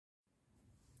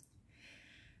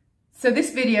So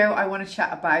this video, I want to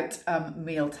chat about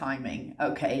meal timing,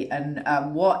 okay,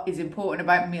 and what is important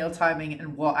about meal timing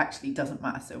and what actually doesn't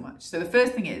matter so much. So the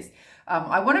first thing is,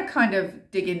 I want to kind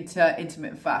of dig into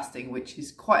intermittent fasting, which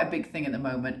is quite a big thing at the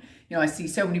moment. You know, I see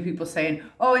so many people saying,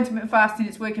 oh, intermittent fasting,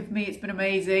 it's working for me, it's been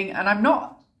amazing. And I'm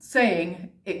not saying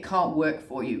it can't work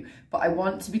for you, but I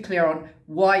want to be clear on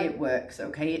why it works,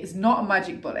 okay? It's not a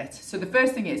magic bullet. So the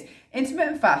first thing is,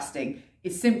 intermittent fasting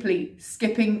is simply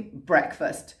skipping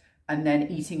breakfast and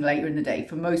then eating later in the day.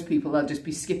 For most people, they'll just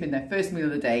be skipping their first meal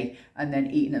of the day and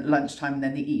then eating at lunchtime and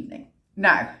then the evening.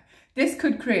 Now, this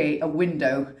could create a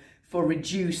window for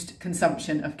reduced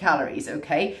consumption of calories,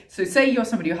 okay? So say you're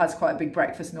somebody who has quite a big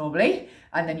breakfast normally,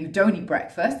 and then you don't eat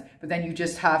breakfast, but then you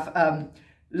just have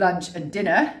lunch and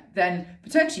dinner, then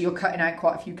potentially you're cutting out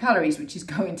quite a few calories, which is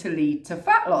going to lead to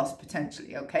fat loss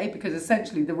potentially, okay? Because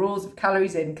essentially the rules of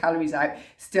calories in, calories out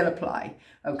still apply,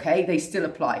 okay? They still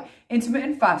apply.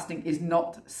 Intermittent fasting is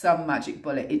not some magic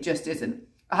bullet. It just isn't.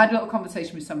 I had a little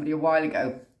conversation with somebody a while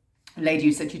ago, a lady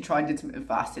who said she tried intermittent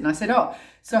fasting. I said, oh,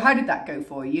 so how did that go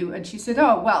for you? And she said,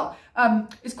 oh, well,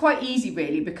 it's quite easy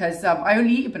really, because I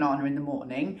only eat a banana in the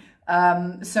morning.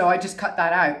 So I just cut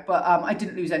that out, but I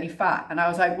didn't lose any fat. And I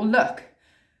was like, well, look,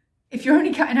 if you're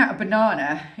only cutting out a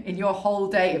banana in your whole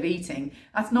day of eating,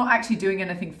 that's not actually doing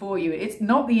anything for you. It's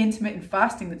not the intermittent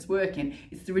fasting that's working,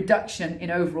 it's the reduction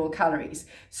in overall calories.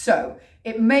 So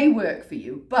it may work for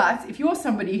you, but if you're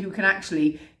somebody who can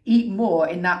actually eat more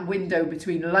in that window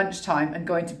between lunchtime and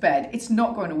going to bed, it's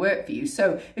not going to work for you.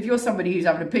 So if you're somebody who's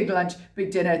having a big lunch,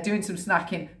 big dinner, doing some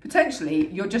snacking, potentially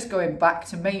you're just going back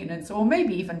to maintenance, or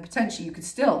maybe even potentially you could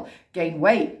still gain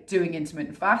weight doing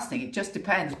intermittent fasting. It just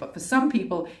depends. But for some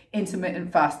people,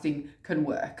 intermittent fasting can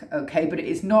work, okay? But it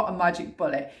is not a magic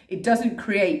bullet. It doesn't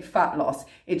create fat loss.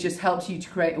 It just helps you to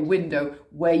create a window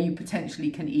where you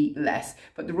potentially can eat less.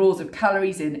 But the rules of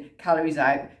calories in, calories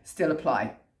out still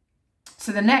apply.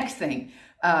 So the next thing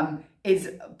is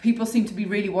people seem to be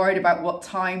really worried about what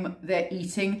time they're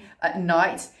eating at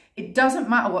night. It doesn't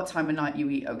matter what time of night you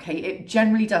eat, okay? It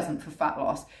generally doesn't for fat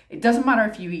loss. It doesn't matter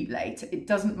if you eat late. It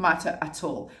doesn't matter at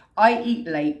all. I eat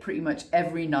late pretty much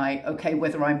every night, okay?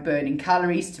 Whether I'm burning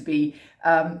calories to be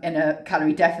in a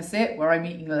calorie deficit where I'm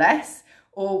eating less,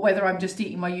 or whether I'm just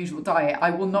eating my usual diet,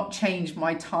 I will not change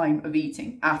my time of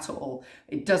eating at all.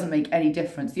 It doesn't make any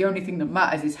difference. The only thing that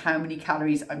matters is how many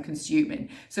calories I'm consuming.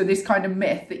 So this kind of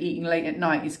myth that eating late at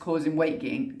night is causing weight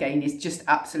gain is just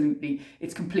absolutely,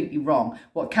 it's completely wrong.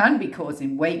 What can be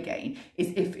causing weight gain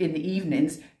is if in the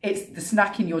evenings, it's the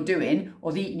snacking you're doing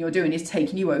or the eating you're doing is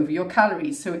taking you over your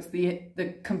calories. So it's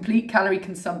the complete calorie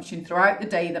consumption throughout the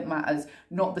day that matters,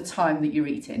 not the time that you're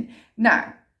eating.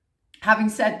 Now, having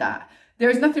said that, there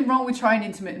is nothing wrong with trying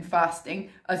intermittent fasting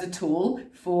as a tool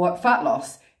for fat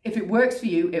loss. If it works for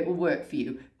you, it will work for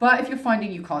you. But if you're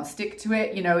finding you can't stick to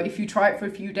it, you know, if you try it for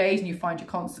a few days and you find you're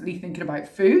constantly thinking about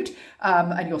food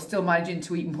and you're still managing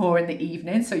to eat more in the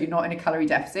evening, so you're not in a calorie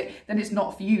deficit, then it's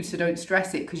not for you. So don't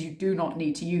stress it, because you do not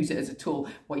need to use it as a tool.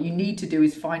 What you need to do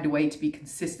is find a way to be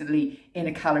consistently in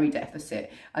a calorie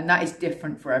deficit. And that is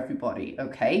different for everybody,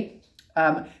 okay?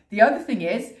 The other thing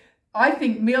is, I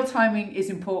think meal timing is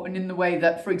important in the way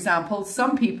that, for example,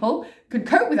 some people can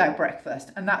cope without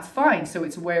breakfast and that's fine. So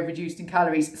it's a way of reducing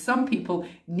calories. Some people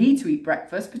need to eat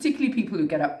breakfast, particularly people who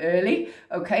get up early.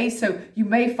 Okay, so you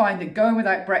may find that going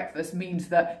without breakfast means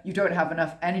that you don't have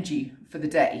enough energy for the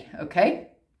day. Okay.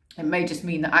 It may just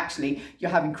mean that actually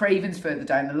you're having cravings further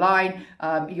down the line,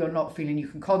 you're not feeling you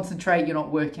can concentrate, you're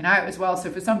not working out as well. So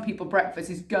for some people, breakfast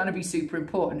is going to be super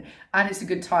important and it's a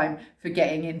good time for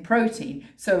getting in protein.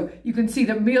 So you can see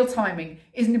that meal timing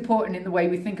isn't important in the way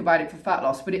we think about it for fat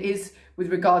loss, but it is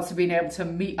with regards to being able to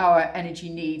meet our energy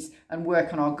needs and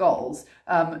work on our goals.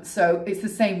 So it's the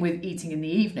same with eating in the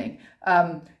evening.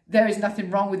 There is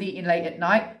nothing wrong with eating late at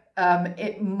night.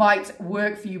 It might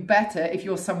work for you better if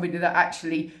you're somebody that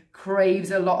actually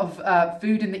craves a lot of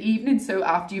food in the evening. So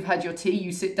after you've had your tea,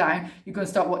 you sit down, you're going to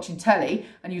start watching telly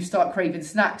and you start craving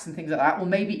snacks and things like that. Well,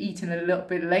 maybe eating a little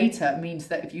bit later means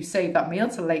that if you save that meal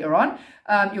till later on,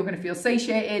 you're going to feel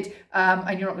satiated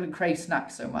and you're not going to crave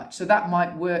snacks so much. So that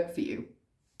might work for you.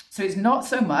 So it's not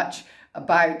so much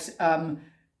about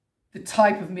the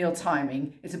type of meal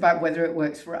timing, it's about whether it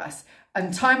works for us.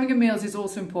 And timing of meals is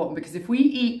also important, because if we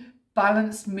eat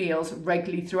balanced meals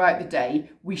regularly throughout the day,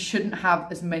 we shouldn't have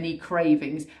as many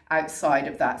cravings outside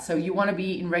of that. So you want to be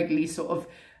eating regularly, sort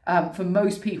of, for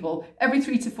most people, every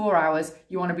 3 to 4 hours,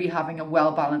 you want to be having a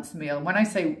well-balanced meal. When I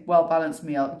say well-balanced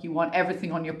meal, you want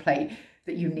everything on your plate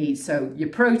that you need. So your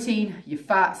protein, your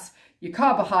fats, your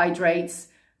carbohydrates,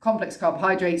 complex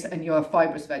carbohydrates and your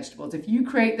fibrous vegetables. If you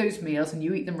create those meals and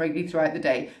you eat them regularly throughout the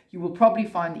day, you will probably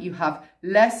find that you have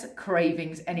less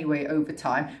cravings anyway over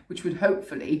time, which would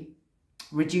hopefully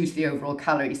reduce the overall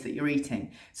calories that you're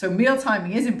eating. So meal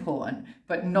timing is important,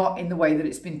 but not in the way that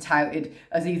it's been touted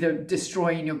as either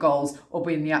destroying your goals or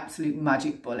being the absolute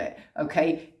magic bullet.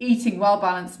 Okay, eating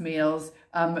well-balanced meals,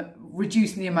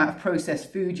 reducing the amount of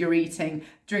processed food you're eating,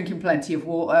 drinking plenty of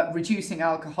water, reducing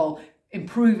alcohol,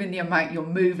 improving the amount you're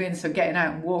moving, so getting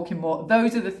out and walking more.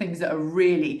 Those are the things that are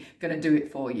really going to do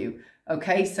it for you.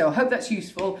 Okay, so I hope that's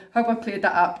useful. Hope I've cleared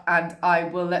that up, and I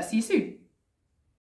will see you soon.